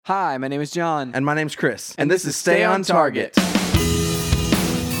Hi, my name is John. And my name's Chris. And this is Stay on Target.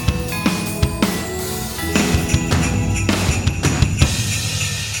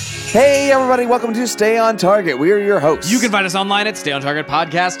 Hey, everybody, welcome to Stay on Target. We are your hosts. You can find us online at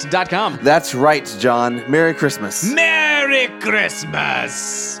stayontargetpodcast.com. That's right, John. Merry Christmas. Merry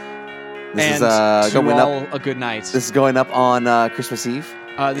Christmas! This and is to going all up. a good night. This is going up on Christmas Eve.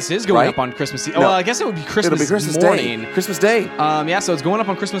 This is going right? up on Christmas Eve. No. Well, I guess it would be Christmas, It'll be Christmas morning. Day. Christmas Day. Yeah, so it's going up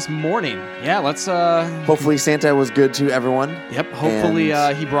on Christmas morning. Yeah, let's. Hopefully, Santa was good to everyone. Yep. Hopefully,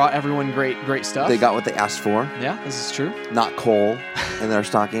 he brought everyone great stuff. They got what they asked for. Yeah, this is true. Not coal in their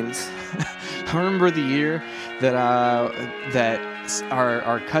stockings. I remember the year that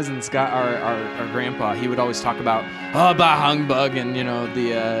our cousins got our grandpa. He would always talk about bah humbug and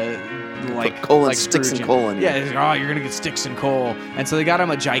the like coal and like sticks Scrooge and coal in you. Yeah, he's like, you're gonna get sticks and coal, and so they got him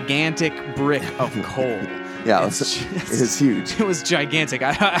a gigantic brick of coal. Yeah, It's it was huge. It was gigantic.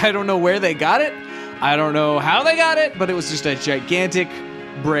 I don't know where they got it. I don't know how they got it, but it was just a gigantic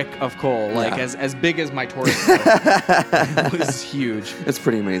brick of coal, like as big as my torso. It was huge. It's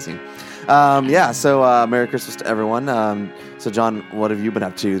pretty amazing. So Merry Christmas to everyone. So John, what have you been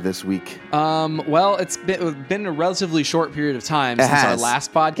up to this week? Well, it's been a relatively short period of time since our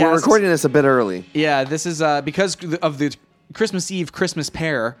last podcast. We're recording this a bit early. Yeah, this is because of the Christmas Eve Christmas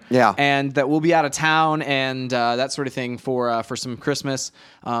pair. Yeah. And that we'll be out of town and that sort of thing for some Christmas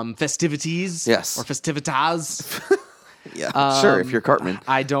festivities. Yes. Or festivitas. Yeah, sure. If you're Cartman,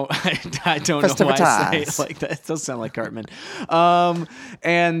 I don't know why I say it like that. It does sound like Cartman.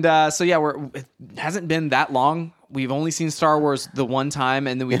 It hasn't been that long. We've only seen Star Wars the one time,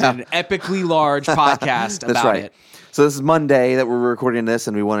 and then we did an epically large podcast about it. So this is Monday that we're recording this,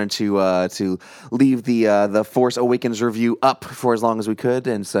 and we wanted to leave the Force Awakens review up for as long as we could,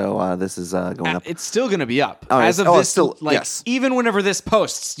 and so this is going up. It's still going to be up. Yes. Even whenever this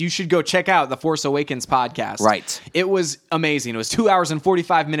posts, you should go check out the Force Awakens podcast. Right. It was amazing. It was 2 hours and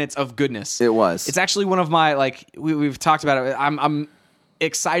 45 minutes of goodness. It was. It's actually one of my we've talked about it. I'm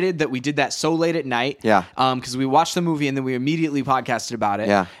excited that we did that so late at night. Yeah. Because we watched the movie and then we immediately podcasted about it.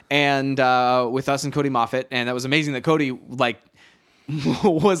 Yeah. And with us and Cody Moffat, and that was amazing that Cody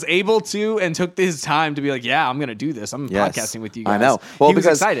was able to and took his time to be like, yeah, I'm gonna do this. I'm podcasting with you guys. I know. Well, he was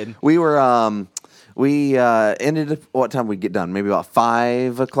because excited. We were we ended up, what time we get done? Maybe about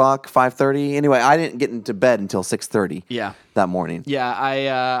 5 o'clock, 5:30. Anyway, I didn't get into bed until 6:30. Yeah. That morning. Yeah,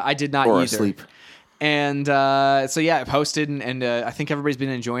 I did not or either. asleep. And I posted, and I think everybody's been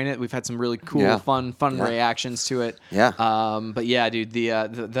enjoying it. We've had some really cool, fun reactions to it. Yeah. But yeah, dude,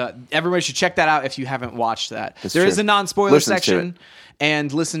 the everybody should check that out if you haven't watched that. That's there true. is a non-spoiler Listen to section,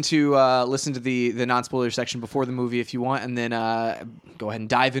 and listen to the non-spoiler section before the movie if you want, and then go ahead and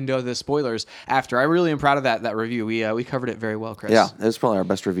dive into the spoilers after. I really am proud of that review. We covered it very well, Chris. Yeah, it was probably our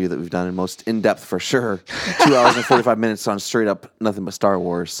best review that we've done, and most in depth for sure. 2 hours and 45 minutes on straight up nothing but Star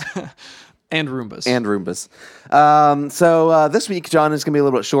Wars. And Roombas. So this week, John, is going to be a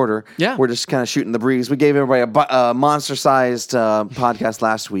little bit shorter. Yeah. We're just kind of shooting the breeze. We gave everybody a monster-sized podcast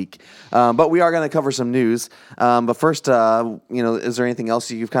last week, but we are going to cover some news. But first, is there anything else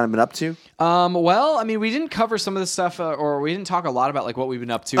you've kind of been up to? Well, I mean, we didn't cover some of this stuff, or we didn't talk a lot about what we've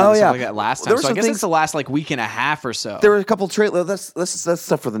been up to and stuff like that last time. So I guess things, it's the last week and a half or so. There were a couple trailers. That's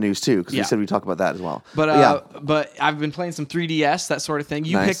stuff for the news too, because we said we'd talk about that as well. But I've been playing some 3DS, that sort of thing.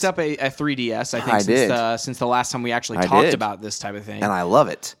 You picked up a 3DS, I think, since the last time we actually talked about this type of thing. And I love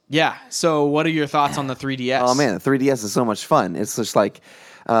it. Yeah. So what are your thoughts on the 3DS? Oh man, the 3DS is so much fun. It's just like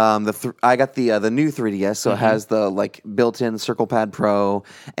I got the new 3DS, so it has the built-in Circle Pad Pro,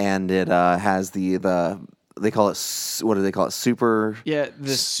 and it has the they call it, what do they call it? Super. Yeah,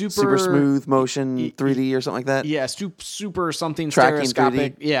 the super smooth motion 3D or something like that. Yeah, super something tracking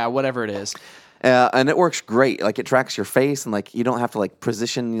stereoscopic. 3D. Yeah, whatever it is. And it works great. Like, it tracks your face, and you don't have to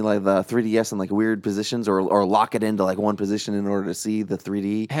position the 3DS in weird positions or lock it into one position in order to see the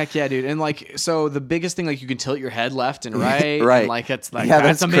 3D. Heck yeah, dude! And so the biggest thing, you can tilt your head left and right, right? And it's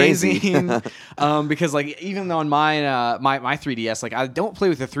that's amazing. Because even though on mine, my 3DS, I don't play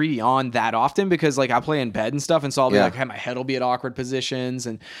with the 3D on that often because I play in bed and stuff, and so I'll be my head will be at awkward positions,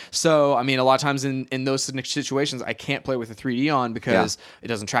 and so I mean a lot of times in those situations I can't play with the 3D on because it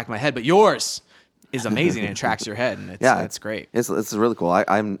doesn't track my head, but yours is amazing and it tracks your head, and it's great. It's really cool.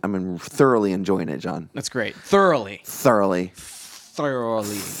 I'm thoroughly enjoying it, John. That's great. Thoroughly. I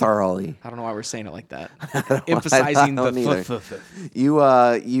don't know why we're saying it like that. Emphasizing the You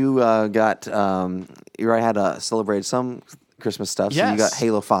got you already had celebrated some Christmas stuff. So Yes. you got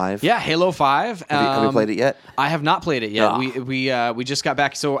Halo 5. Yeah, Halo 5. Have you played it yet? I have not played it yet. Oh. We just got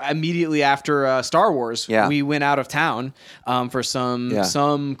back. So immediately after Star Wars, we went out of town for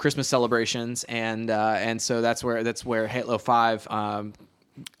some Christmas celebrations, and so that's where Halo 5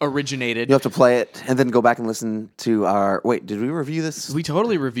 originated. You have to play it and then go back and listen to our. Wait, did we review this? We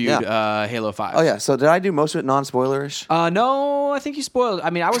totally reviewed Halo 5. Oh yeah. So did I do most of it non-spoilerish? No, I think you spoiled. I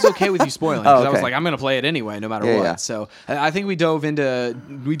mean, I was okay with you spoiling because okay. I was like, I'm going to play it anyway, no matter what. Yeah. So I think we dove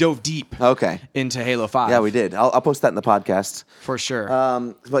deep. Okay. Into Halo 5. Yeah, we did. I'll post that in the podcast for sure.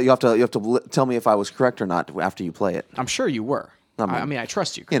 But you have to tell me if I was correct or not after you play it. I'm sure you were. I mean, I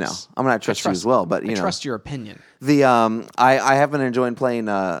trust you, Chris. You know, I'm gonna trust you as well. But I trust your opinion. I have been enjoying playing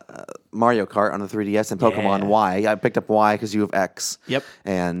Mario Kart on the 3DS and Pokemon Y. I picked up Y because you have X. Yep.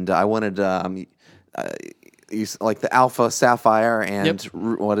 And I wanted like the Alpha Sapphire and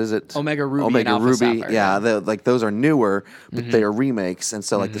what is it? Omega Ruby and Alpha Sapphire. Yeah, like those are newer, but they are remakes, and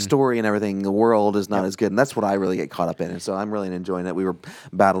so like the story and everything, the world is not as good, and that's what I really get caught up in. And so I'm really enjoying it. We were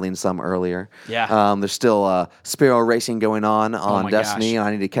battling some earlier. Yeah. There's still Sparrow Racing going on Destiny, gosh. and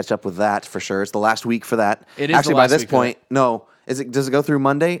I need to catch up with that for sure. It's the last week for that. It is actually the by last this week point. No. Does it go through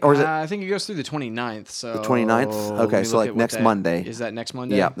Monday or is it? I think it goes through the 29th. So The 29th? Okay, so like next Monday. Is that next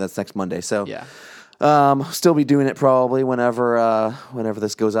Monday? Yeah, that's next Monday. So yeah. Still be doing it probably whenever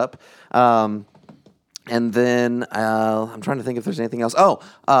this goes up. And then I'm trying to think if there's anything else. Oh,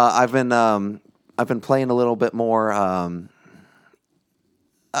 I've been playing a little bit more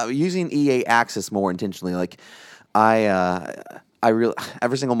using EA Access more intentionally. Like I really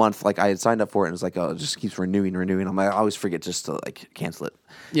every single month, like I had signed up for it, and it was like, oh, it just keeps renewing. I'm like, I always forget just to like cancel it.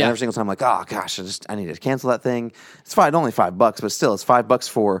 Yeah. And every single time, I'm like, oh gosh, I need to cancel that thing. It's fine, only $5, but still, it's $5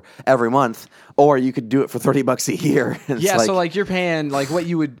 for every month. Or you could do it for $30 a year. Yeah. So like you're paying like what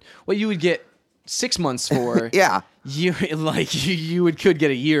you would get 6 months for. Yeah. You could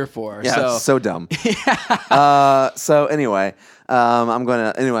get a year for. Yeah. So. It's so dumb. So anyway. I'm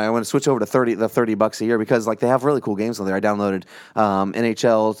gonna switch over to $30 a year because like they have really cool games on there. I downloaded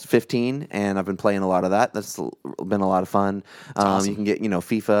NHL 15 and I've been playing a lot of that. That's been a lot of fun. Awesome. You can get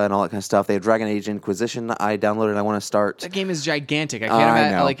FIFA and all that kind of stuff. They have Dragon Age Inquisition. I downloaded. I want to start. That game is gigantic. I can't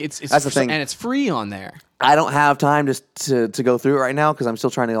imagine. know. Like it's That's the thing. and it's free on there. I don't have time to go through it right now because I'm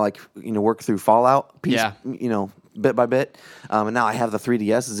still trying to work through Fallout piece, bit by bit. And now I have the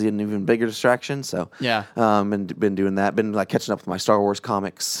 3DS is an even bigger distraction. So yeah, and been doing that. Been like catching up with my Star Wars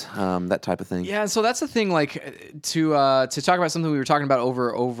comics, that type of thing. Yeah, so that's the thing. Like to talk about something we were talking about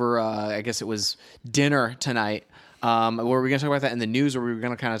over I guess it was dinner tonight. Were we going to talk about that in the news, or were we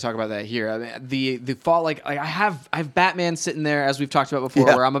going to kind of talk about that here? I mean, the fall, like I have Batman sitting there, as we've talked about before,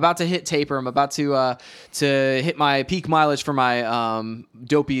 where I'm about to hit taper. I'm about to hit my peak mileage for my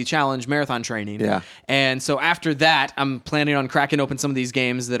Dopey Challenge marathon training. Yeah. And so after that, I'm planning on cracking open some of these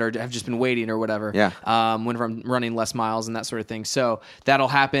games that have just been waiting or whatever. Yeah. Whenever I'm running less miles and that sort of thing. So that'll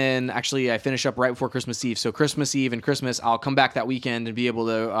happen. Actually, I finish up right before Christmas Eve. So Christmas Eve and Christmas, I'll come back that weekend and be able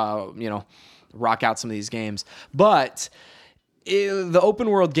to, rock out some of these games. But the open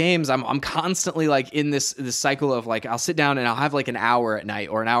world games, I'm constantly like in this cycle of like I'll sit down and I'll have like an hour at night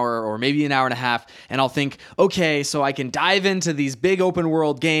or an hour or maybe an hour and a half, and I'll think, okay, so I can dive into these big open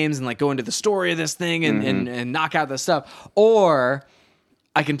world games and like go into the story of this thing and knock out this stuff, or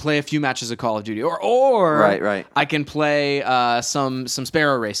I can play a few matches of Call of Duty, or right. I can play some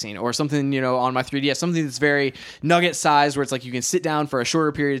Sparrow Racing or something, on my 3DS, something that's very nugget sized, where it's like you can sit down for a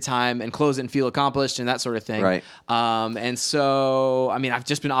shorter period of time and close it and feel accomplished and that sort of thing. Right. And so, I mean, I've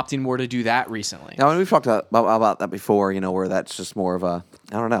just been opting more to do that recently. Now, we've talked about that before, where that's just more of a,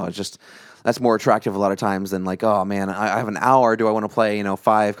 I don't know, it's just, that's more attractive a lot of times than like, oh man, I have an hour. Do I want to play,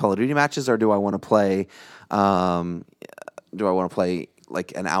 5 Call of Duty matches, or do I want to play,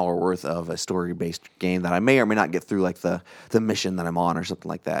 like an hour worth of a story-based game that I may or may not get through, like the mission that I'm on or something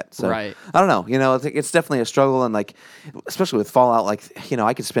like that. So right. I don't know. It's definitely a struggle, and like, especially with Fallout, like,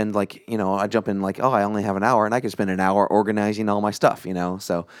 I could spend like, I jump in like, oh, I only have an hour, and I could spend an hour organizing all my stuff.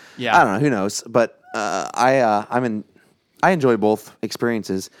 So yeah, I don't know. Who knows? But I enjoy both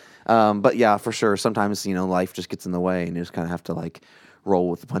experiences. But yeah, for sure, sometimes life just gets in the way, and you just kind of have to like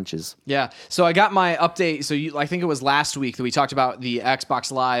roll with the punches. Yeah. So I got my update. So I think it was last week that we talked about the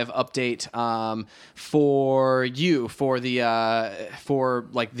Xbox Live update for the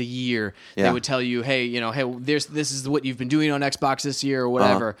year. Yeah. They would tell you, hey, this is what you've been doing on Xbox this year or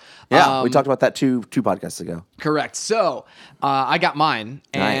whatever. Yeah, we talked about that two podcasts ago. Correct. So I got mine,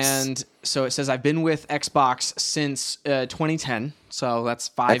 Nice. and so it says I've been with Xbox since 2010. So that's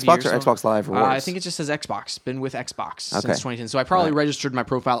 5 Xbox years. or Xbox Live Rewards? I think it just says Xbox. Been with Xbox since Okay. 2010. So I probably registered my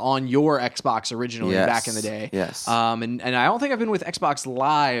profile on your Xbox originally back in the day. Yes. And I don't think I've been with Xbox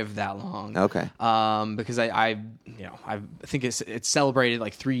Live that long. Okay. Because I think it's celebrated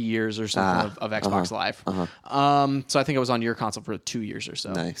like 3 years or something of Xbox Live. So I think I was on your console for 2 years or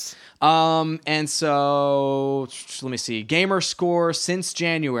so. Nice. And so let me see. Gamer score since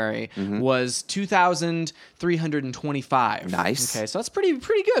January was 2,325. Nice. Okay, so that's pretty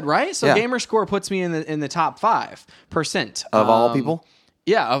good, right? So Yeah. gamer score puts me in the top 5% Of all people?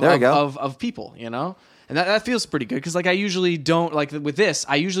 Yeah, There you go. of people, you know. And that feels pretty good because, like, I usually don't, like, with this,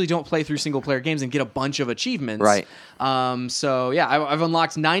 I usually don't play through single-player games and get a bunch of achievements. Right. So, yeah, I've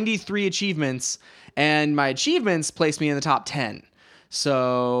unlocked 93 achievements, and my achievements place me in the top 10.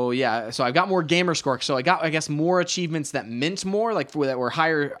 So, yeah, so I've got more gamer score. So I got, I guess, more achievements that meant more, like, that were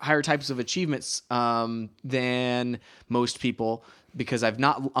higher types of achievements than most people because I've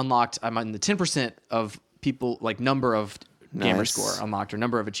not unlocked, I'm in the 10% of people, like, number of gamer Nice. score unlocked or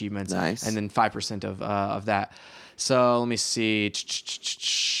number of achievements, Nice. and then 5% of that. So let me see.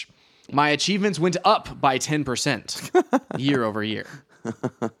 My achievements went up by 10% year over year.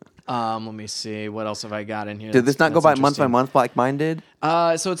 Let me see. What else have I got in here? Did this not go that's by month by interesting? month like mine did?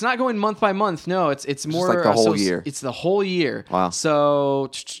 So it's not going month by month. No, it's more like the whole so year. It's the whole year. Wow.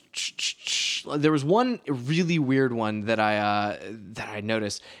 So there was one really weird one that I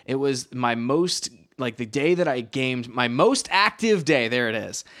noticed. It was my most, like, the day that I gamed, my most active day. There it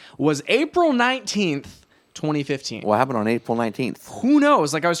is. Was April 19th. 2015. What happened on April 19th? Who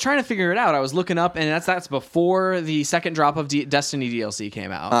knows? Like, I was trying to figure it out. I was looking up, and that's before the second drop of Destiny DLC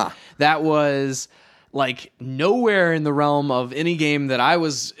came out. That was, like, nowhere in the realm of any game that I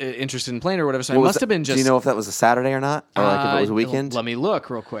was interested in playing or whatever. So it must have been just. Do you know if that was a Saturday or not? Or like if it was a weekend? Let me look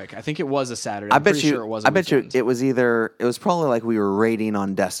real quick. I think it was a Saturday. I I'm bet pretty you. sure it was. I bet you it was either. It was probably like we were raiding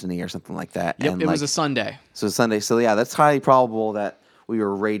on Destiny or something like that. Yep, and it like, was a Sunday. So Sunday. So yeah, that's highly probable that we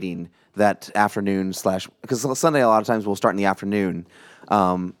were raiding that afternoon / because Sunday a lot of times we'll start in the afternoon,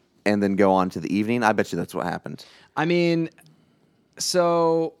 and then go on to the evening. I bet you that's what happened. I mean,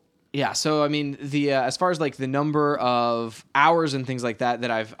 so yeah, so I mean, the as far as like the number of hours and things like that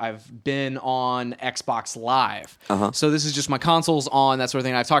I've been on Xbox Live. So this is just my console's on, that sort of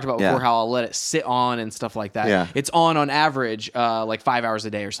thing. I've talked about before how I'll let it sit on and stuff like that. Yeah. It's on average like 5 hours a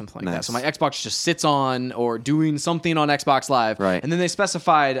day or something like that. So my Xbox just sits on or doing something on Xbox Live. Right. And then they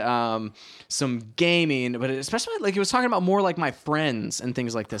specified some gaming, but especially like it was talking about more like my friends and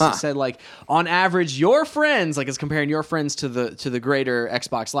things like this. It said like on average your friends, like it's comparing your friends to the greater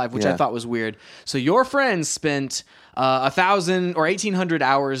Xbox Live, which I thought was weird. So your friends spent 1,000 or 1,800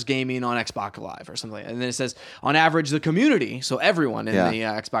 hours gaming on Xbox Live or something. And then it says on average the community, so everyone in the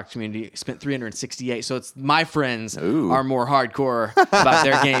Xbox community spent 368. So it's my friends are more hardcore about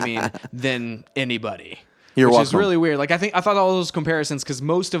their gaming than anybody. You're which welcome. is really weird. Like I thought all those comparisons, because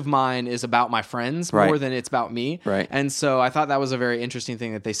most of mine is about my friends more than it's about me. Right. And so I thought that was a very interesting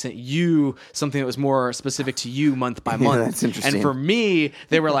thing that they sent you something that was more specific to you month by month. That's interesting. And for me,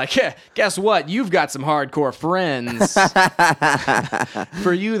 they were like, yeah, guess what? You've got some hardcore friends.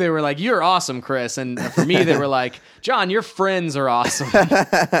 For you, they were like, you're awesome, Chris. And for me, they were like, John, your friends are awesome.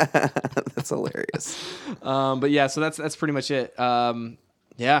 That's hilarious. But yeah, so that's pretty much it.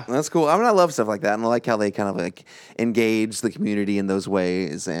 Yeah. That's cool. I mean, I love stuff like that, and I like how they kind of like engage the community in those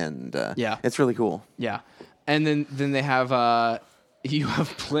ways, and it's really cool. Yeah. And then they have you have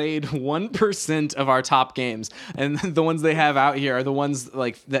played 1% of our top games, and the ones they have out here are the ones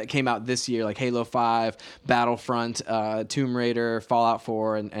like that came out this year, like Halo 5, Battlefront, Tomb Raider, Fallout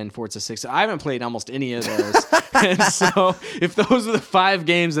 4, and Forza 6. I haven't played almost any of those. And so if those are the 5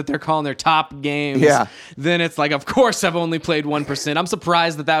 games that they're calling their top games, then it's like, of course I've only played 1%. I'm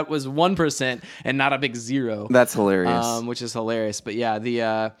surprised that was 1% and not a big 0. That's hilarious. Which is hilarious. But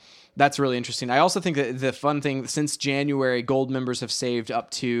yeah, that's really interesting. I also think that the fun thing, since January, Gold members have saved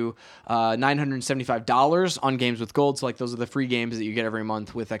up to $975 on games with Gold. So like those are the free games that you get every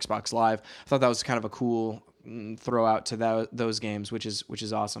month with Xbox Live. I thought that was kind of a cool throw out to those games, which is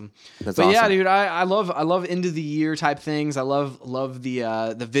awesome. That's but awesome. yeah, dude, I love end of the year type things. I love the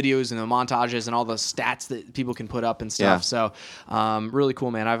videos and the montages and all the stats that people can put up and stuff. So really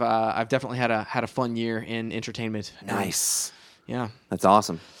cool, man. I've definitely had a fun year in entertainment. Nice. Yeah, that's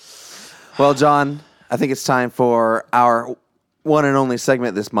awesome. Well, John, I think it's time for our one and only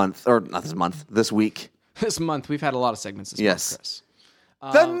segment this month, or not this month, this week. This month, we've had a lot of segments this month, Chris.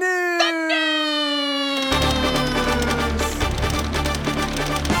 The news!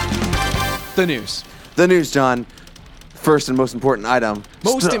 The news. The news, John. First and most important item.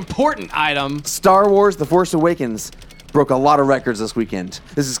 Most important item. Star Wars The Force Awakens broke a lot of records this weekend.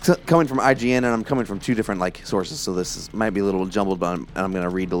 This is coming from IGN, and I'm coming from two different sources, so might be a little jumbled, but I'm going to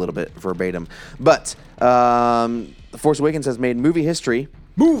read a little bit verbatim. But The Force Awakens has made movie history,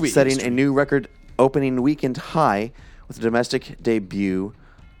 setting a new record opening weekend high with a domestic debut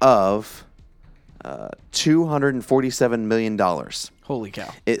of $247 million. Holy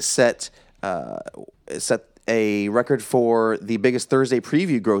cow! It set a record for the biggest Thursday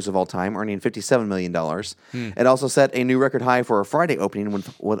preview gross of all time, earning $57 million. It also set a new record high for a Friday opening with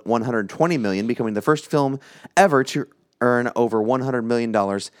 $120 million, becoming the first film ever to earn over $100 million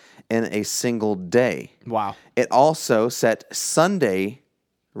in a single day. Wow. It also set Sunday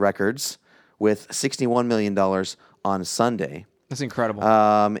records with $61 million on Sunday. That's incredible.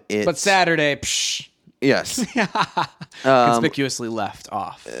 But Saturday, psh. Yes. Conspicuously left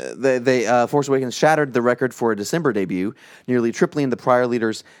off. Force Awakens shattered the record for a December debut, nearly tripling the prior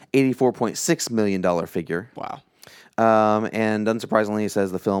leader's $84.6 million figure. Wow. And unsurprisingly, it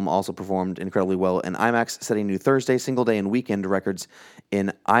says the film also performed incredibly well in IMAX, setting new Thursday, single day, and weekend records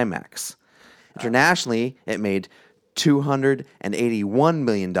in IMAX. Internationally, it made $281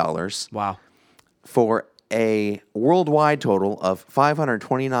 million. Wow. For a worldwide total of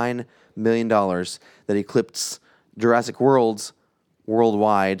 $529 million that eclipsed Jurassic World's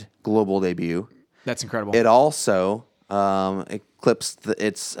worldwide global debut. That's incredible. It also eclipsed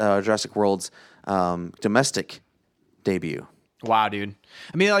its Jurassic World's domestic debut. Wow, dude.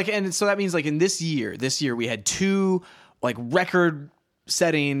 I mean, and so that means in this year we had two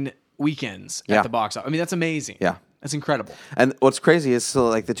record-setting weekends at the box office. I mean, that's amazing. Yeah. That's incredible. And what's crazy is the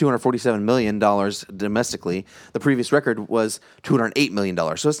 $247 million domestically. The previous record was $208 million.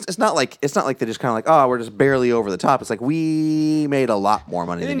 So it's not like they just kind of we're just barely over the top. It's we made a lot more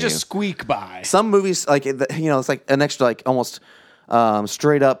money. They didn't just squeak by. Some movies it's an extra almost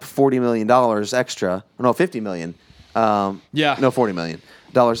straight up $40 million extra. No, $50 million. No, $40 million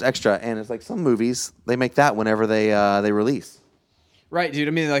extra. And it's some movies they make that whenever they release. Right, dude.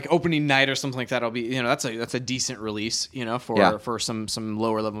 I mean, opening night or something like that will be, that's a decent release, for some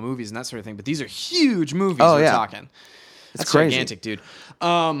lower level movies and that sort of thing. But these are huge movies we're talking. That's crazy. Gigantic, dude.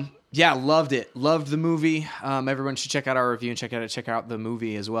 Loved it. Loved the movie. Everyone should check out our review and check out the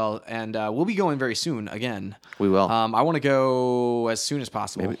movie as well. And we'll be going very soon again. We will. I want to go as soon as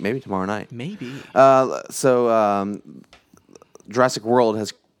possible. Maybe tomorrow night. Maybe. Jurassic World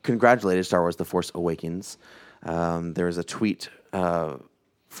has congratulated Star Wars: The Force Awakens. There is a tweet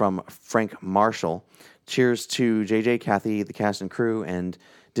from Frank Marshall. Cheers to JJ, Kathy, the cast and crew, and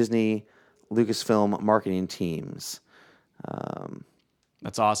Disney Lucasfilm marketing teams.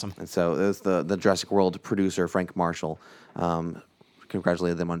 That's awesome. And so it was the Jurassic World producer, Frank Marshall,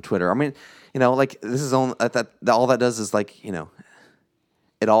 congratulated them on Twitter. I mean, this is all that does is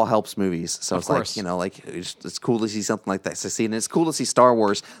it all helps movies. So of course. It's cool to see something like that succeed. And it's cool to see Star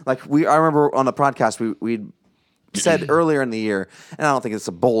Wars. I remember on the podcast we said earlier in the year, and I don't think it's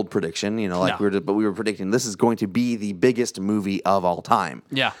a bold prediction, No. we were predicting this is going to be the biggest movie of all time.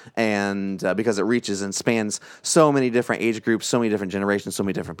 Yeah. And because it reaches and spans so many different age groups, so many different generations, so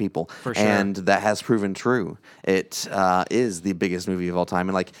many different people. For sure. And that has proven true. It is the biggest movie of all time.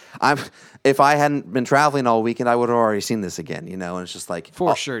 And if I hadn't been traveling all weekend, I would have already seen this again, and it's just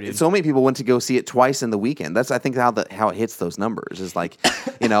for sure, dude. So many people went to go see it twice in the weekend. That's, I think, how it hits those numbers is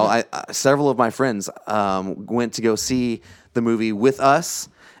several of my friends went to go see the movie with us,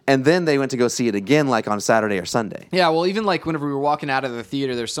 and then they went to go see it again on Saturday or Sunday. Yeah, well, even whenever we were walking out of the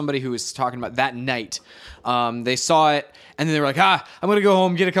theater, there's somebody who was talking about that night. They saw it, and then they were like, I'm going to go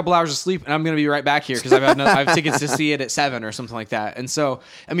home, get a couple hours of sleep, and I'm going to be right back here because I have tickets to see it at 7 or something like that. And so,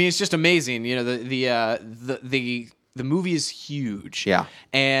 I mean, it's just amazing. The movie is huge. Yeah.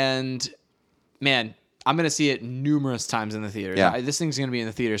 And, man, I'm going to see it numerous times in the theaters. Yeah. This thing's going to be in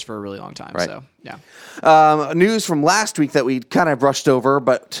the theaters for a really long time. Right. So, yeah. News from last week that we kind of brushed over,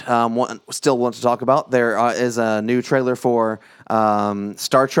 but still want to talk about. There is a new trailer for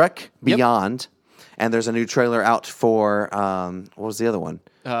Star Trek Beyond, and there's a new trailer out for what was the other one?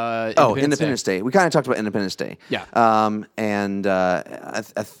 Independence Day. We kind of talked about Independence Day. Yeah. I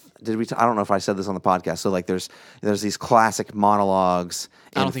don't know if I said this on the podcast. So there's these classic monologues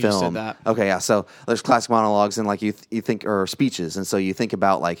in I don't think film. you said that. Okay, yeah. So there's classic monologues and you think or speeches, and so you think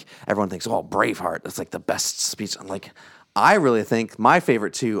about everyone thinks, oh, Braveheart, that's the best speech. I'm I really think my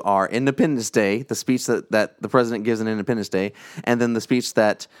favorite two are Independence Day, the speech that the president gives on Independence Day, and then the speech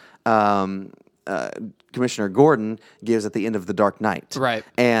that Commissioner Gordon gives at the end of The Dark Knight. Right.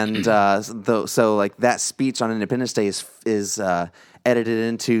 And that speech on Independence Day is edited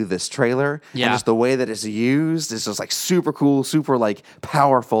into this trailer. Yeah. And just the way that it's used is just like super cool, super like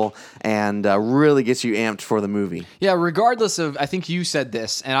powerful, and really gets you amped for the movie. Yeah, regardless of, I think you said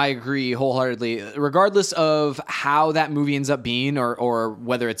this, and I agree wholeheartedly, regardless of how that movie ends up being, or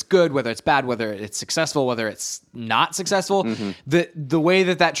whether it's good, whether it's bad, whether it's successful, whether it's not successful, the way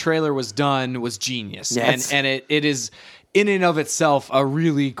that trailer was done was genius. Yes. And it is in and of itself a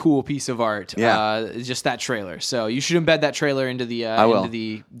really cool piece of art. Yeah. Just that trailer. So you should embed that trailer into the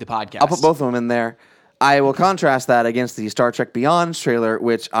podcast. I'll put both of them in there. I will contrast that against the Star Trek Beyond trailer,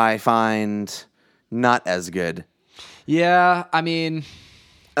 which I find not as good. Yeah, I mean,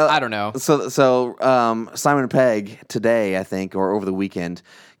 I don't know. So Simon Pegg today, I think, or over the weekend,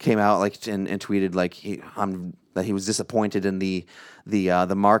 came out like and tweeted like that he was disappointed in the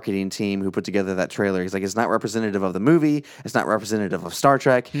marketing team who put together that trailer. He's like, it's not representative of the movie. It's not representative of Star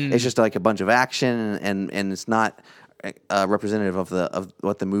Trek. It's just like a bunch of action, and it's not representative of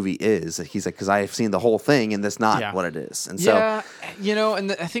what the movie is. He's like, because I have seen the whole thing, and that's not what it is. And so,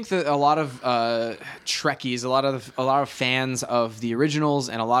 I think that a lot of Trekkies, a lot of fans of the originals,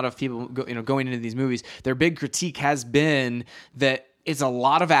 and a lot of people going into these movies, their big critique has been that it's a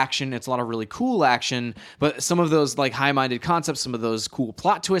lot of action. It's a lot of really cool action, but some of those like high-minded concepts, some of those cool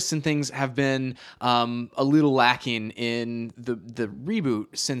plot twists and things have been a little lacking in the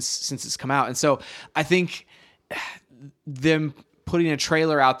reboot since it's come out. And so I think them putting a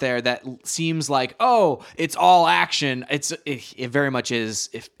trailer out there that seems like, oh, it's all action. It very much is,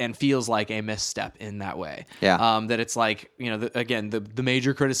 and feels like a misstep in that way. Yeah. That it's like, the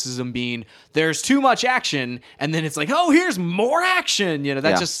major criticism being there's too much action, and then it's like, oh, here's more action.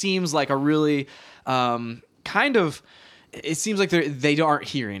 That just seems like a really kind of. It seems like they aren't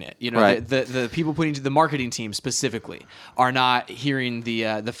hearing it. Right. The people putting to the marketing team specifically are not hearing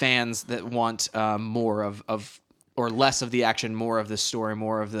the fans that want more of or less of the action, more of the story,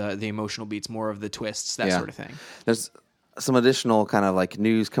 more of the emotional beats, more of the twists, that sort of thing. There's some additional kind of like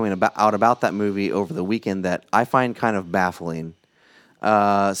news coming out about that movie over the weekend that I find kind of baffling.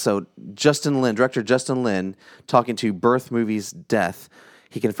 So director Justin Lin, talking to Birth Movies Death,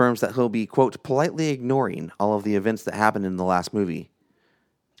 he confirms that he'll be, quote, politely ignoring all of the events that happened in the last movie.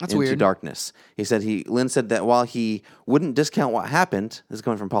 That's Into weird. Darkness. He said Lin said that while he wouldn't discount what happened, this is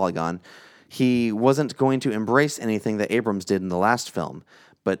coming from Polygon, he wasn't going to embrace anything that Abrams did in the last film,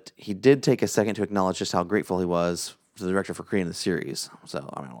 but he did take a second to acknowledge just how grateful he was to the director for creating the series. So,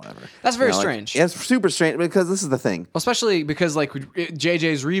 I mean, whatever. That's very strange. It's super strange because this is the thing. Well, especially because like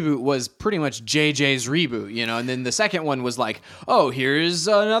JJ's reboot was pretty much JJ's reboot, and then the second one was like, oh, here's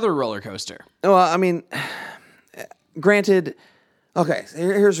another roller coaster. Well, I mean, granted, okay,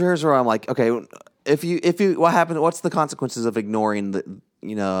 here's where I'm like, okay, if you what happened? What's the consequences of ignoring the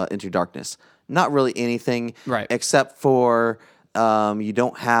Into Darkness? Not really anything, right? Except for you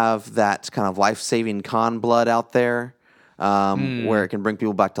don't have that kind of life-saving con blood out there where it can bring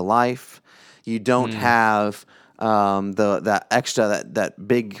people back to life. You don't have that extra that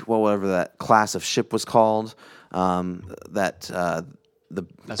big whatever that class of ship was called. Not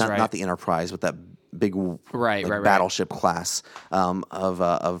the Enterprise, but that big battleship class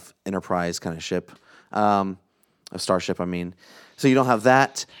of Enterprise kind of ship, a starship. I mean, so you don't have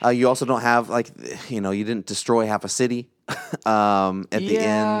that. You also don't have you didn't destroy half a city at the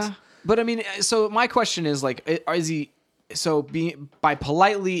end. But I mean, so my question is like, is he by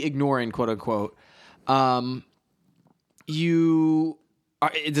politely ignoring quote unquote, does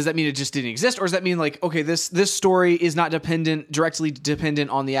that mean it just didn't exist, or does that mean like, okay, this story is not directly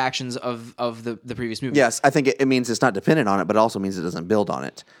dependent on the actions of the previous movie? Yes, I think it means it's not dependent on it, but it also means it doesn't build on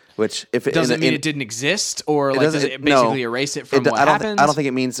it. Which if it doesn't mean it didn't exist, or like does it basically erase it from what happens? I don't think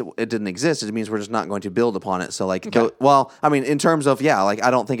it means it didn't exist. It means we're just not going to build upon it. So like, I mean, in terms of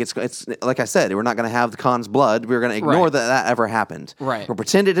I don't think it's like I said, we're not going to have the Khan's blood. We're going to ignore that ever happened. Right. We'll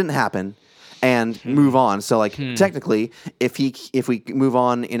pretend it didn't happen and move on. So like technically, if we move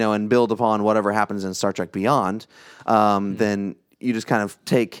on, and build upon whatever happens in Star Trek Beyond, then you just kind of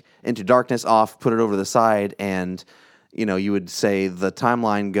take Into Darkness off, put it over the side, and you would say the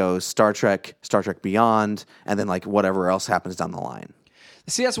timeline goes Star Trek Beyond, and then like whatever else happens down the line.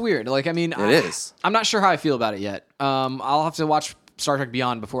 See, that's weird. Like, I mean, it is. I'm not sure how I feel about it yet. I'll have to watch Star Trek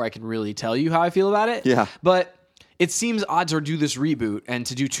Beyond before I can really tell you how I feel about it. Yeah. But it seems odd to do this reboot and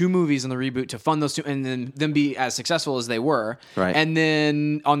to do 2 movies in the reboot to fund those 2 and then them be as successful as they were. Right. And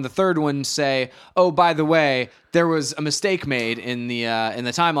then on the third one say, oh, by the way, there was a mistake made in the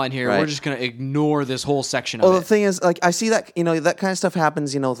timeline here. Right. We're just going to ignore this whole section of it. Well, the thing is, like, I see that, that kind of stuff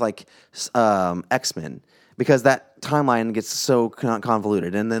happens, with like X-Men. because that timeline gets so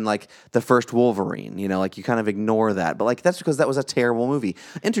convoluted. And then like the first Wolverine, you know, like you kind of ignore that. But like that's because that was a terrible movie.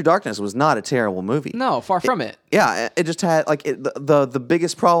 Into Darkness was not a terrible movie. No, far from it. Yeah, it just had like the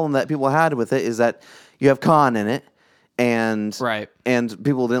biggest problem that people had with it is that you have Khan in it. And right. and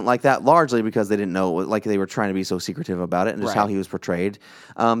people didn't like that largely because they didn't know, like they were trying to be so secretive about it and just how he was portrayed.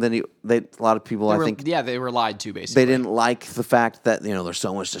 Then a lot of people, they were lied to basically. They didn't like the fact that there's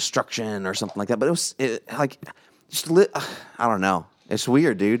so much destruction or something like that. But I don't know. It's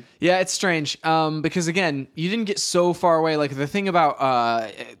weird, dude. Yeah, it's strange. Because again, you didn't get so far away. Like the thing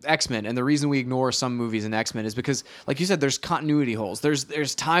about X-Men, and the reason we ignore some movies in X-Men is because, like you said, there's continuity holes. There's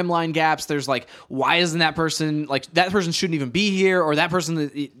timeline gaps. There's like, why isn't that person shouldn't even be here, or that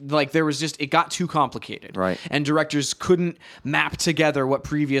person there was just, it got too complicated. Right. And directors couldn't map together what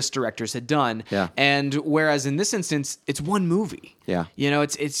previous directors had done. Yeah. And whereas in this instance, it's one movie. Yeah.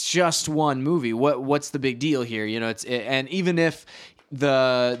 It's just one movie. What's the big deal here? And even if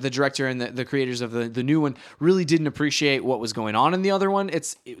the director and the creators of the new one really didn't appreciate what was going on in the other one,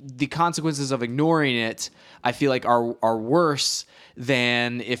 the consequences of ignoring it, I feel like are worse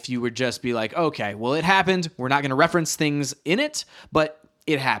than if you would just be like, okay, well, it happened. We're not going to reference things in it, but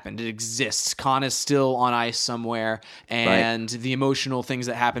it happened. It exists. Khan is still on ice somewhere, and the emotional things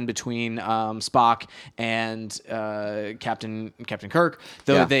that happen between Spock and Captain Kirk,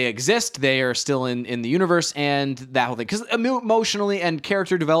 though they exist, they are still in the universe, and that whole thing. Because emotionally and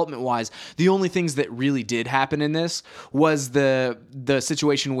character development wise, the only things that really did happen in this was the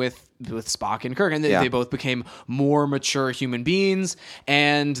situation with Spock and Kirk, and they both became more mature human beings,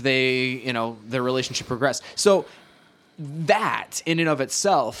 and their relationship progressed. So that in and of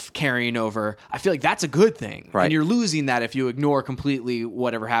itself carrying over, I feel like that's a good thing. Right. And you're losing that if you ignore completely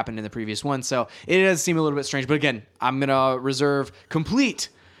whatever happened in the previous one. So it does seem a little bit strange. But again, I'm going to reserve complete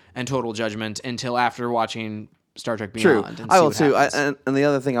and total judgment until after watching Star Trek Beyond. True. And I see will what too. happens. And the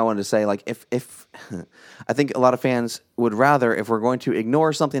other thing I wanted to say, like, if I think a lot of fans would rather, if we're going to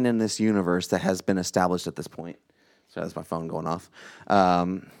ignore something in this universe that has been established at this point. Sorry, that's my phone going off.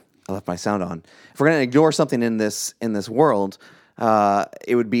 I left my sound on. If we're going to ignore something in this world,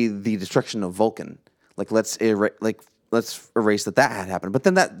 it would be the destruction of Vulcan. Like let's erase that had happened. But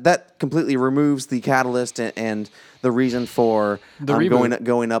then that completely removes the catalyst and the reason for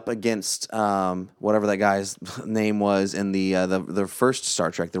going up against whatever that guy's name was in the first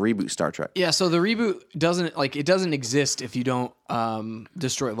Star Trek, the reboot Star Trek. Yeah, so the reboot doesn't exist if you don't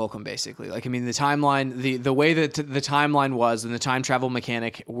destroy Vulcan, basically. Like, I mean, the timeline, the way that the timeline was and the time travel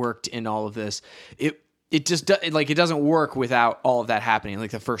mechanic worked in all of this, it just it doesn't work without all of that happening,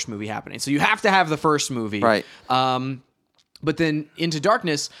 like the first movie happening. So you have to have the first movie, right? But then Into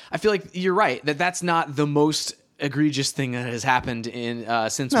Darkness, I feel like you're right that's not the most egregious thing that has happened in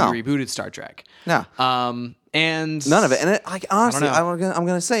since we rebooted Star Trek. No. And none of it. And honestly, I'm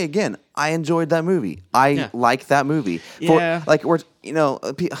gonna say again, I enjoyed that movie. I like that movie. The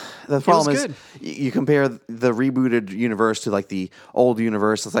problem is you compare the rebooted universe to like the old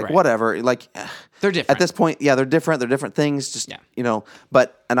universe. It's like whatever. Like they're different at this point. Yeah, they're different. They're different things. Just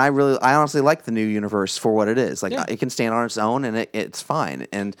But I honestly like the new universe for what it is. Like it can stand on its own and it's fine.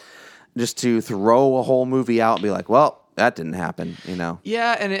 And just to throw a whole movie out and be like, well, that didn't happen,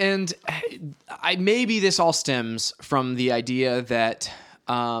 Yeah, and maybe this all stems from the idea that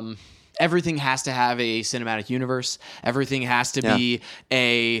everything has to have a cinematic universe. Everything has to be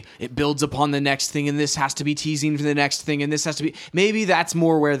it builds upon the next thing, and this has to be teasing for the next thing, and this has to be. Maybe that's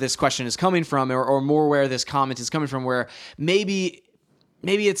more where this question is coming from, or more where this comment is coming from, where maybe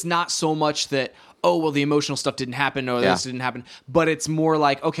it's not so much that, oh, well, the emotional stuff didn't happen, or this didn't happen. But it's more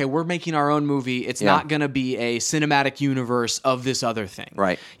like, okay, we're making our own movie. It's not going to be a cinematic universe of this other thing.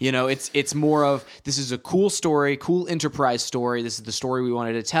 Right. It's more of, this is a cool story, cool Enterprise story. This is the story we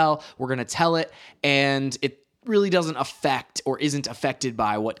wanted to tell. We're going to tell it. And it really doesn't affect or isn't affected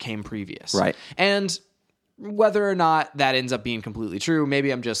by what came previous. Right. And whether or not that ends up being completely true, maybe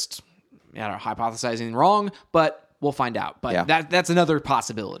I'm just hypothesizing wrong, but we'll find out. But that's another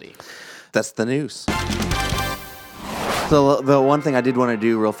possibility. That's the news. So the one thing I did want to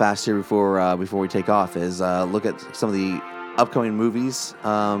do real fast here before we take off is look at some of the upcoming movies.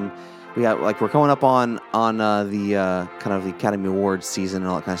 We have we're coming up on the kind of the Academy Awards season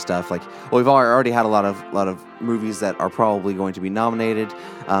and all that kind of stuff. We've already had a lot of movies that are probably going to be nominated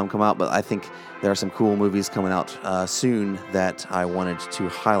come out, but I think there are some cool movies coming out soon that I wanted to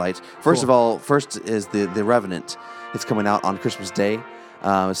highlight. First is the Revenant. It's coming out on Christmas Day.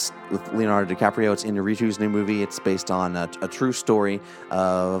 It's with Leonardo DiCaprio. It's Iñárritu's new movie. It's based on a true story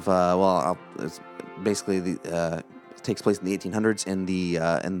of it's basically it takes place in the 1800s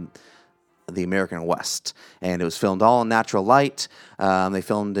in the American West, and it was filmed all in natural light. They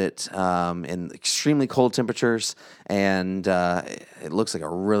filmed it in extremely cold temperatures, and it looks like a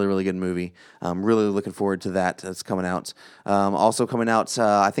really, really good movie. I'm really looking forward to that. That's coming out. Also coming out,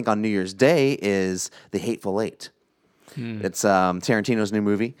 I think on New Year's Day is The Hateful Eight. It's Tarantino's new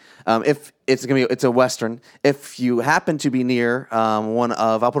movie. If it's a Western. If you happen to be near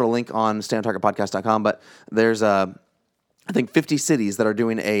I'll put a link on StayOnTargetPodcast.com, but there's I think 50 cities that are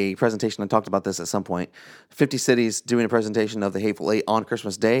doing a presentation. I talked about this at some point. 50 cities doing a presentation of The Hateful Eight on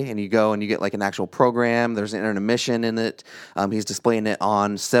Christmas Day, and you go and you get like an actual program. There's an intermission in it. He's displaying it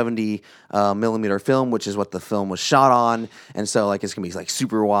on 70 millimeter film, which is what the film was shot on, and so like it's gonna be like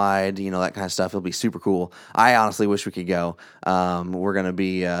super wide, that kind of stuff. It'll be super cool. I honestly wish we could go. We're gonna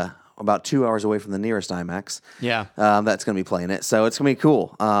be about 2 hours away from the nearest IMAX. Yeah, that's gonna be playing it, so it's gonna be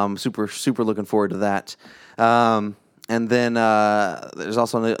cool. Super looking forward to that. And then there's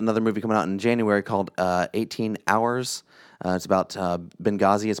also another movie coming out in January called 18 Hours. It's about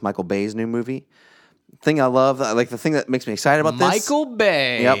Benghazi. It's Michael Bay's new movie. Thing I love, like the thing that makes me excited about this. Michael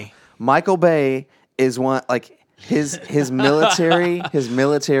Bay. Yep. Michael Bay is one like his military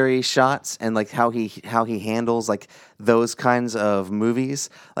shots and like how he handles like those kinds of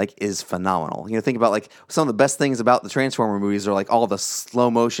movies like is phenomenal. Think about like some of the best things about the Transformer movies are like all the slow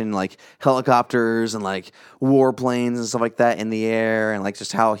motion like helicopters and like warplanes and stuff like that in the air, and like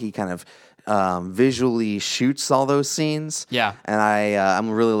just how he kind of visually shoots all those scenes. Yeah, and I'm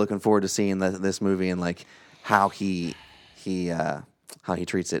really looking forward to seeing this movie and like how he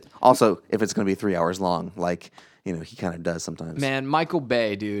treats it. Also, if it's going to be 3 hours long, like. He kind of does sometimes. Man, Michael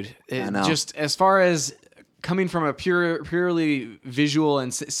Bay, dude. I know. Just as far as coming from a purely visual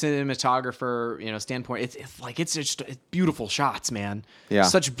and cinematographer, standpoint, it's just beautiful shots, man. Yeah,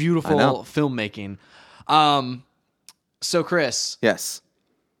 such beautiful filmmaking. So Chris, yes,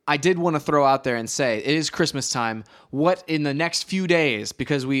 I did want to throw out there and say it is Christmas time. What in the next few days?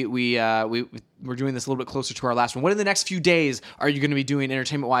 Because we're doing this a little bit closer to our last one. What in the next few days are you going to be doing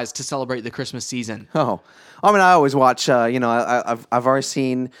entertainment-wise to celebrate the Christmas season? Oh, I mean, I always watch. I've already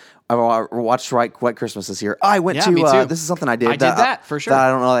seen. I watched White Christmas this year. I went to. Me too. This is something I did. I did that for sure. That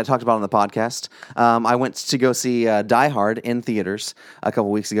I don't know that I talked about on the podcast. I went to go see Die Hard in theaters a couple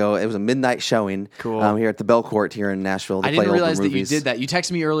weeks ago. It was a midnight showing. Cool. Here at the Belcourt here in Nashville. I didn't realize that you did that. You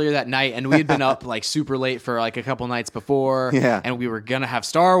texted me earlier that night, and we had been up like super late for like a couple nights before. Yeah. And we were gonna have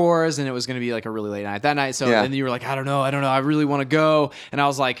Star Wars, and it was gonna be like a really late night that night. So and you were like, I don't know, I really want to go, and I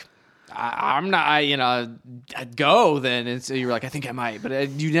was like. I'm not, I'd go then. And so you were like, I think I might,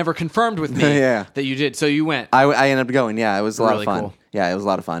 but you never confirmed with me that you did. So you went. I ended up going. Yeah, it was a lot really of fun. Cool. Yeah, it was a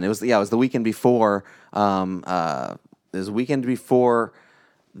lot of fun. It was the weekend before. It was the weekend before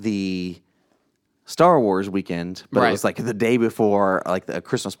the Star Wars weekend, but it was like the day before, like the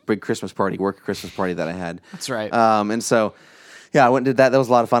big Christmas party that I had. That's right. And so. Yeah, I went and did that. That was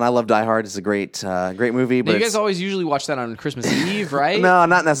a lot of fun. I love Die Hard. It's a great movie. But you guys always usually watch that on Christmas Eve, right? No,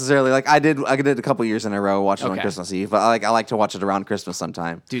 not necessarily. Like I did a couple years in a row, watch it on Christmas Eve. But I like to watch it around Christmas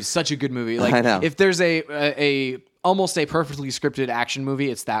sometime. Dude, such a good movie. Like I know. If there's a almost a perfectly scripted action movie,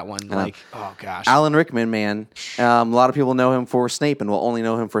 it's that one. Like, oh gosh, Alan Rickman, man. A lot of people know him for Snape, and will only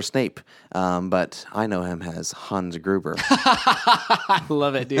know him for Snape. But I know him as Hans Gruber. I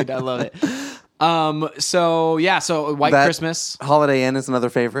love it, dude. I love it. So White Christmas. Holiday Inn is another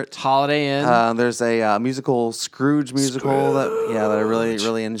favorite. Holiday Inn. There's a musical, Scrooge musical that I really,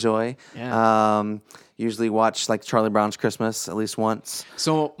 really enjoy. Yeah. Usually watch like Charlie Brown's Christmas at least once.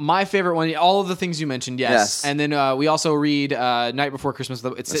 So my favorite one, all of the things you mentioned, yes. And then we also read Night Before Christmas.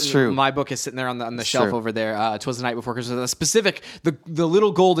 It's true. My book is sitting there on the shelf over there. 'Twas the Night Before Christmas. The specific, the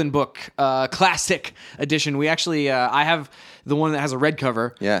Little Golden Book classic edition. We actually, I have the one that has a red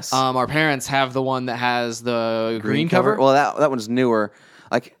cover. Yes. Our parents have the one that has the green cover. Well, that one's newer.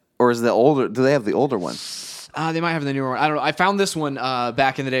 Or is the older? Do they have the older one? They might have the newer one. I don't know. I found this one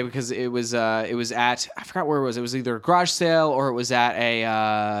back in the day because it was at, I forgot where it was. It was either a garage sale or it was at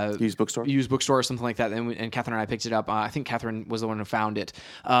a used bookstore or something like that. And Catherine and I picked it up. I think Catherine was the one who found it.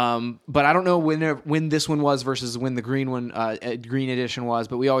 But I don't know when this one was versus when the green one, green edition was.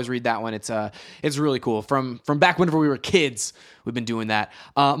 But we always read that one. It's really cool. From back whenever we were kids, we've been doing that.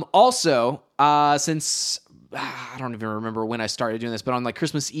 Also, since I don't even remember when I started doing this, but on like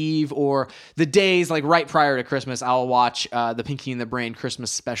Christmas Eve or the days like right prior to Christmas, I'll watch the Pinky and the Brain Christmas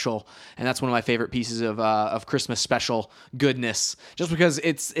special, and that's one of my favorite pieces of Christmas special goodness. Just because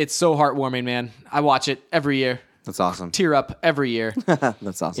it's so heartwarming, man. I watch it every year. That's awesome. Tear up every year.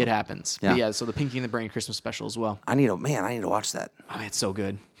 That's awesome. It happens. Yeah. But so the Pinky and the Brain Christmas special as well. I need to watch that. Oh, it's so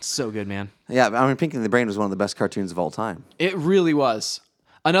good. So good, man. Yeah, I mean, Pinky and the Brain was one of the best cartoons of all time. It really was.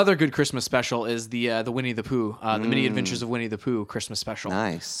 Another good Christmas special is the Winnie the Pooh, the Mini Adventures of Winnie the Pooh Christmas special.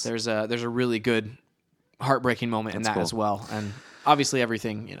 Nice. There's a really good heartbreaking moment in that cool. as well, and obviously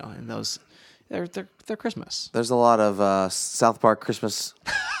everything in those they're Christmas. There's a lot of South Park Christmas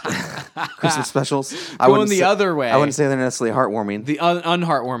specials. Going the other way. I wouldn't say they're necessarily heartwarming. The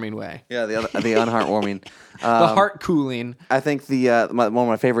unheartwarming way. Yeah, the unheartwarming. The heart cooling. I think one of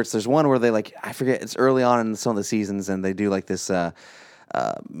my favorites. There's one where they I forget. It's early on in some of the seasons, and they do this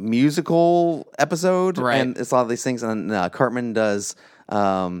musical episode, right? And it's a lot of these things. And Cartman does.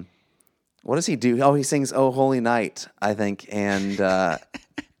 What does he do? Oh, he sings "Oh Holy Night," I think, and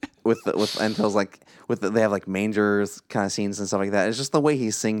until they have mangers kind of scenes and stuff like that. It's just the way he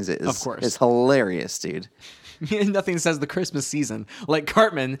sings it. Of course, it's hilarious, dude. Nothing says the Christmas season like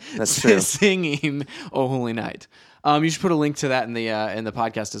Cartman singing "Oh Holy Night." You should put a link to that in the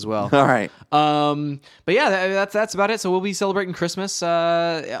podcast as well. All right. But yeah, that's about it. So we'll be celebrating Christmas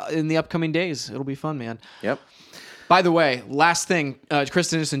in the upcoming days. It'll be fun, man. Yep. By the way, last thing, Chris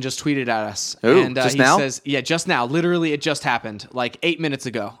Dennison just tweeted at us. Ooh, and just he now? says, yeah, just now. Literally, it just happened. 8 minutes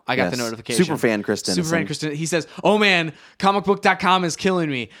ago. I got the notification. Superfan Chris Dennison. Superfan Chris Dennison. He says, oh man, comicbook.com is killing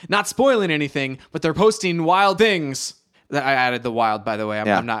me. Not spoiling anything, but they're posting wild things. I added the wild, by the way.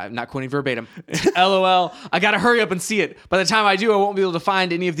 I'm not quoting verbatim. LOL. I got to hurry up and see it. By the time I do, I won't be able to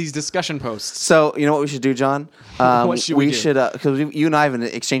find any of these discussion posts. So, you know what we should do, John? What should we do? should, because you and I have been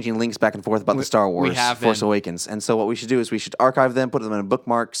exchanging links back and forth about the Star Wars Force Awakens. And so what we should do is we should archive them, put them in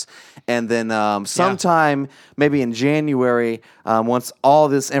bookmarks, and then sometime, maybe in January, once all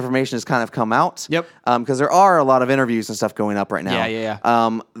this information has kind of come out. Yep. Because there are a lot of interviews and stuff going up right now.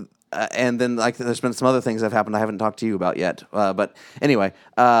 Yeah. And then there's been some other things that have happened I haven't talked to you about yet. But anyway,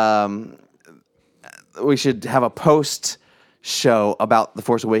 we should have a post show about The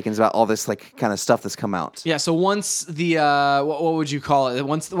Force Awakens, about all this kind of stuff that's come out. Yeah, so once the what would you call it?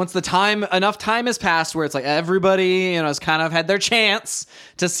 Once the enough time has passed where it's everybody has kind of had their chance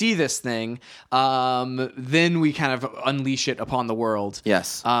to see this thing, then we kind of unleash it upon the world.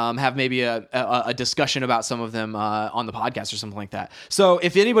 Yes. Have maybe a discussion about some of them on the podcast or something like that. So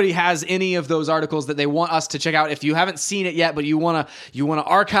if anybody has any of those articles that they want us to check out, if you haven't seen it yet, but you wanna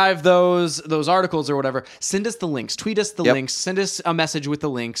archive those articles or whatever, send us the links, tweet us the links. Send us a message with the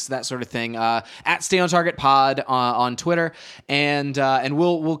links, that sort of thing. At Stay on Target Pod on Twitter, and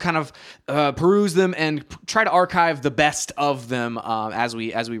we'll kind of peruse them and try to archive the best of them as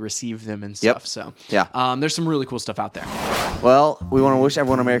we receive them and stuff. So there's some really cool stuff out there. Well, we want to wish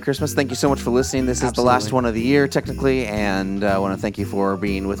everyone a Merry Christmas. Thank you so much for listening. This is the last one of the year, technically, and I want to thank you for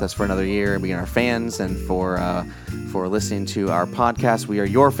being with us for another year and being our fans, and for listening to our podcast. We are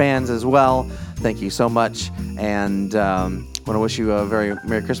your fans as well. Thank you so much, and want to wish you a very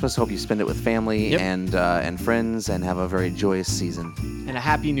Merry Christmas. Hope you spend it with family and friends, and have a very joyous season. And a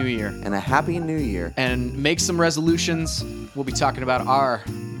Happy New Year. And make some resolutions. We'll be talking about our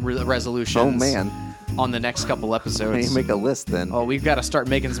resolutions. Oh, man. On the next couple episodes. You make a list then. Oh, we've got to start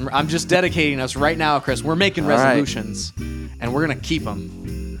making some. I'm just dedicating us right now, Chris. We're making resolutions, and we're going to keep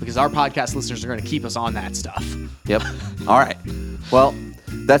them because our podcast listeners are going to keep us on that stuff. Yep. All right. Well,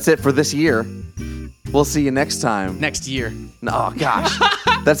 that's it for this year. We'll see you next time. Next year. Oh, gosh.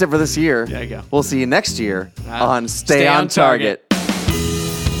 That's it for this year. There you go. We'll see you next year on Stay on Target.